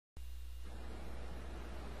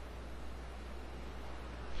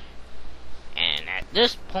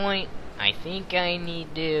this point, I think I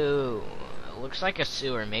need to... It looks like a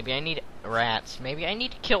sewer. Maybe I need rats. Maybe I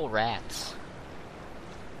need to kill rats.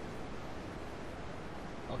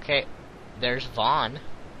 Okay, there's Vaughn.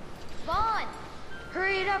 Vaughn!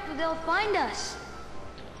 Hurry it up or they'll find us.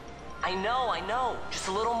 I know. Just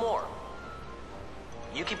a little more.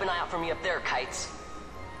 You keep an eye out for me up there, Kites.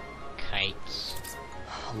 Kites.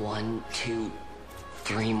 1, 2,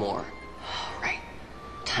 3 more. Right.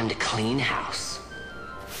 Time to clean house.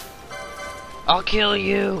 I'll kill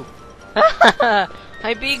you!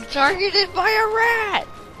 I'm being targeted by a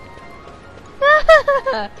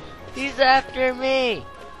rat! He's after me!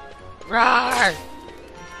 Roar!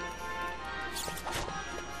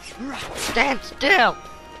 Stand still!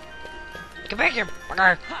 Come back here!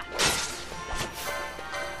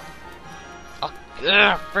 Oh,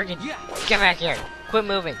 friggin' get back here! Quit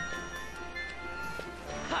moving!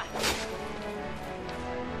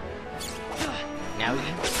 Now you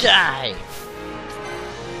die!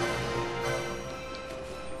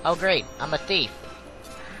 Oh great, I'm a thief.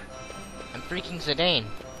 I'm freaking Zidane.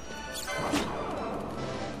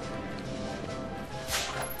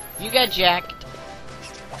 You got jacked.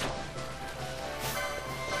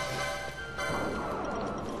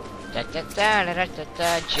 Da da da da da da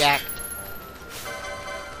da, jacked.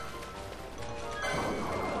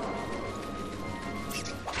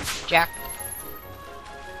 Jacked.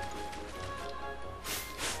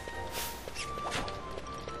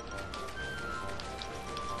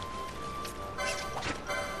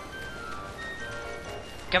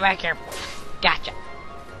 Come back here. Gotcha.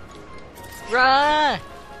 Run!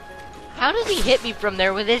 How does he hit me from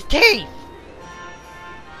there with his teeth?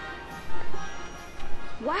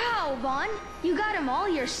 Wow, Vaughn, you got him all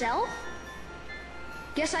yourself?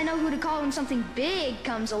 Guess I know who to call when something big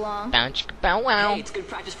comes along. Bounce, bow wow. Hey, it's good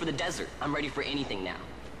practice for the desert. I'm ready for anything now.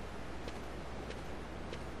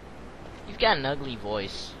 You've got an ugly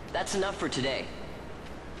voice. That's enough for today.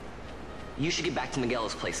 You should get back to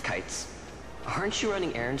Miguel's place, Kites. Aren't you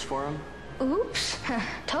running errands for him? Oops,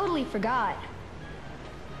 totally forgot.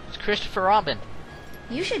 It's Christopher Robin.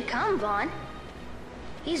 You should come, Vaughn.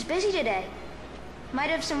 He's busy today.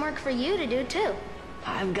 Might have some work for you to do, too.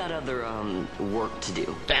 I've got other, work to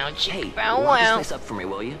do. Bounce, Hey, bow lock this wow. place up for me,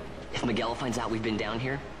 will you? If Miguel finds out we've been down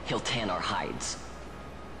here, he'll tan our hides.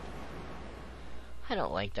 I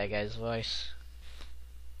don't like that guy's voice.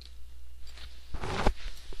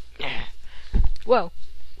 Whoa.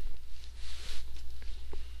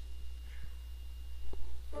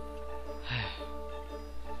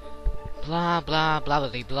 Blah blah blah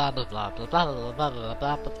blah blah blah blah blah blah blah blah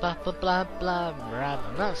blah blah blah blah blah blah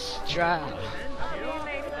Rabanastra.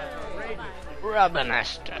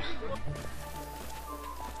 Rabanastra.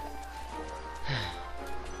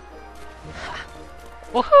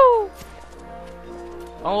 Woohoo!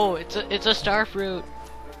 Oh, it's a star fruit.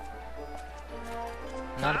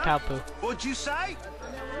 Not a palpu. What'd you say?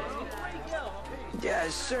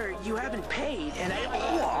 Sir, you haven't paid, and I...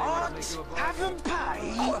 What? Haven't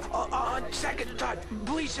paid? On second thought,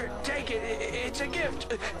 please, sir, take it. It's a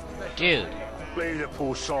gift. Dude. Leave the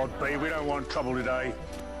poor sod be. We don't want trouble today.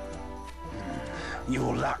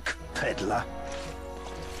 Your luck, peddler.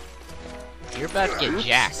 You're about to get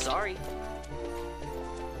jacked. Sorry.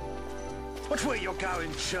 Watch where you're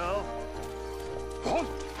going, Shirl. What?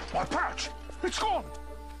 My pouch! It's gone!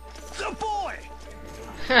 The boy!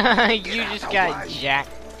 You just got jacked.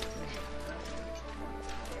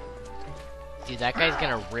 Dude, that guy's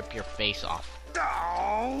gonna rip your face off.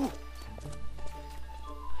 Oh!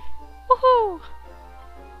 Woohoo!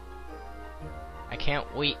 I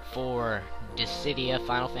can't wait for Dissidia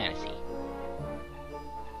Final Fantasy.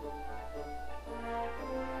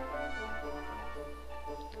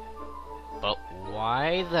 But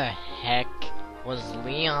why the heck was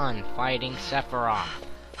Leon fighting Sephiroth?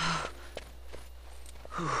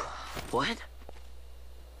 What?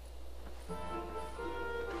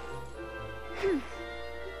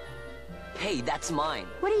 Hey, that's mine.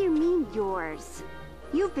 What do you mean, yours?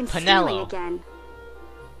 You've been Penelo. stealing again.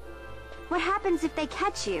 What happens if they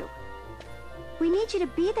catch you? We need you to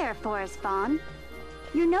be there for us, Vaughn.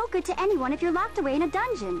 You're no good to anyone if you're locked away in a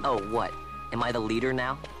dungeon. Oh, what? Am I the leader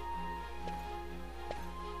now?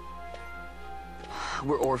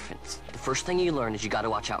 We're orphans. The first thing you learn is you gotta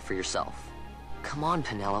watch out for yourself. Come on,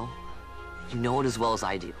 Penelo. You know it as well as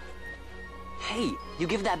I do. Hey, you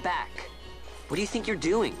give that back. What do you think you're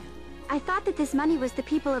doing? I thought that this money was the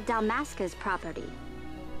people of Dalmasca's property.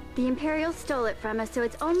 The Imperials stole it from us, so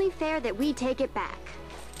it's only fair that we take it back.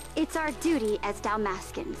 It's our duty as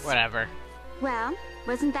Dalmascans. Whatever. Well,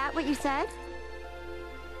 wasn't that what you said?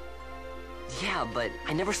 Yeah, but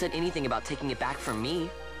I never said anything about taking it back from me.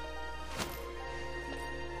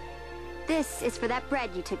 This is for that bread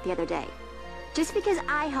you took the other day. Just because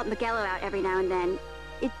I help Miguelo out every now and then,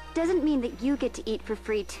 it doesn't mean that you get to eat for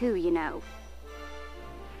free too, you know.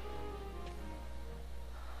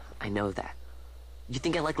 I know that. You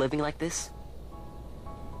think I like living like this?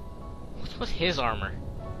 What's with his armor?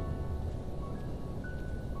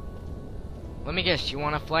 Let me guess, you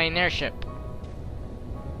want to fly an airship?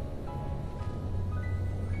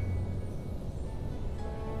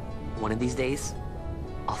 One of these days,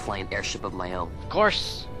 I'll fly an airship of my own. Of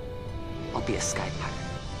course. I'll be a sky pirate,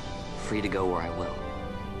 free to go where I will.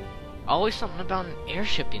 Always something about an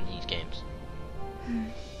airship in these games.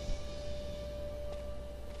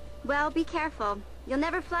 Well, be careful. You'll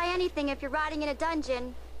never fly anything if you're rotting in a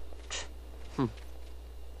dungeon.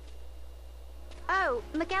 Oh,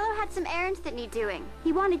 Miguelo had some errands that need doing.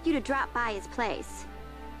 He wanted you to drop by his place.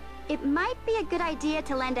 It might be a good idea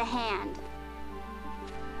to lend a hand.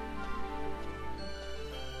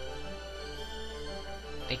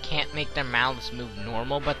 They can't make their mouths move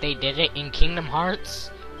normal, but they did it in Kingdom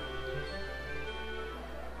Hearts?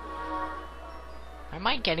 Am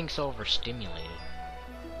I getting so overstimulated?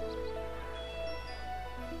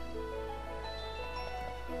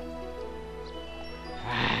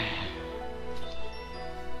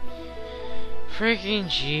 Freaking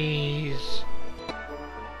jeez.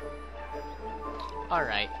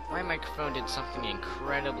 Alright, my microphone did something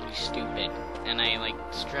incredibly stupid, and I like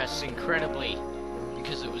stress incredibly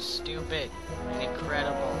because it was stupid and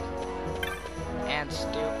incredible and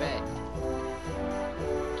stupid.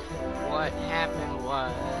 What happened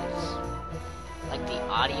was, like, the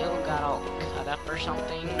audio got all cut up or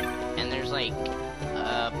something, and there's like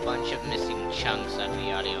a bunch of missing chunks out of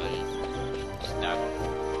the audio and stuff.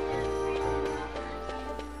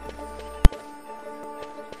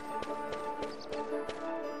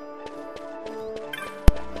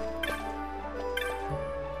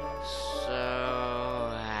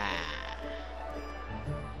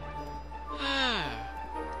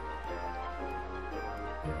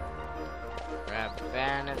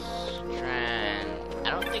 I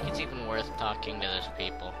don't think it's even worth talking to those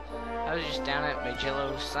people. I was just down at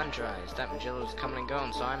Magello's Sunrise. That Magello's coming and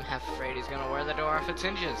going, so I'm half afraid he's gonna wear the door off its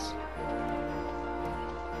hinges.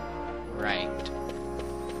 Right.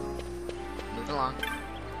 Move along.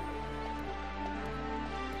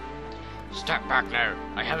 Step back now.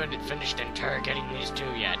 I haven't finished interrogating these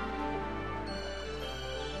two yet.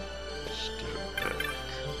 Stupid.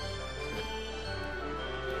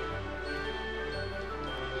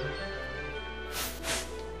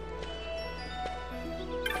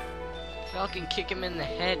 Falcon, kick him in the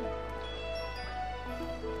head.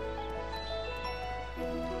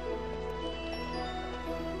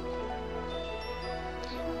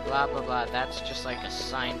 Blah blah blah, that's just like a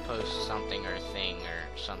signpost something or thing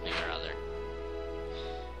or something or other.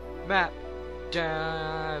 Map.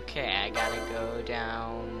 Okay, I gotta go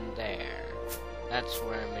down there. That's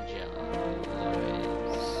where Magello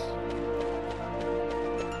is.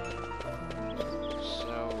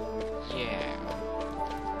 So, yeah.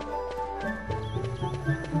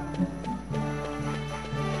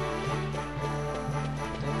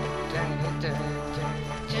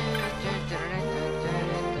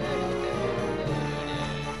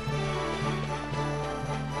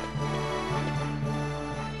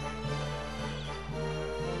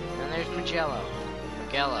 Magello.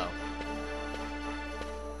 Magello.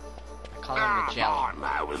 I call him Magello.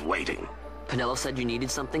 I was waiting. Pinello said you needed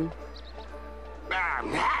something?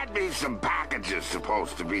 Had me some packages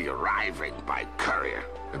supposed to be arriving by courier.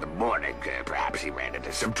 In the morning, perhaps he ran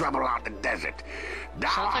into some trouble out in the desert. Now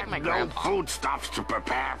Sounds like my I've grandpa. no foodstuffs to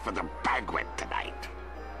prepare for the banquet tonight.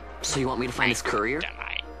 So you want me to find this courier?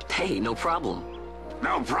 Tonight. Hey, no problem.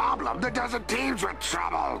 No problem. The desert teams with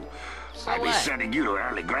trouble. So I'd be what? sending you to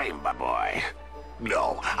early grave, my boy.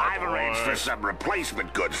 No, I've arranged for some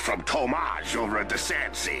replacement goods from Tomage over at the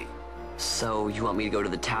Sand Sea. So you want me to go to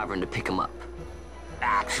the tavern to pick him up?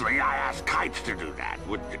 Actually, I asked Kites to do that.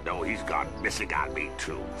 Wouldn't you know he's gone missing on me,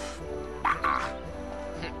 too? Ah,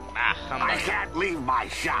 I humbug. can't leave my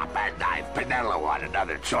shop, and I've Pinello on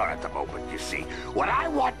another chore at the moment, you see. What I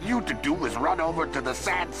want you to do is run over to the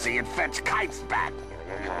Sand Sea and fetch Kites back.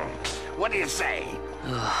 What do you say?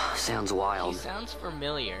 Sounds He wild. sounds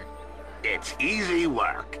familiar. It's easy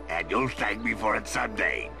work, and you'll thank me for it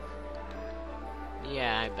someday.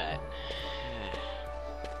 Yeah, I bet.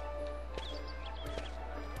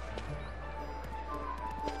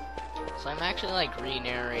 So I'm actually like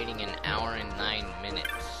re-narrating an hour and 9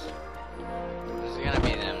 minutes. This is gonna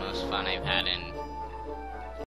be the most fun I've had in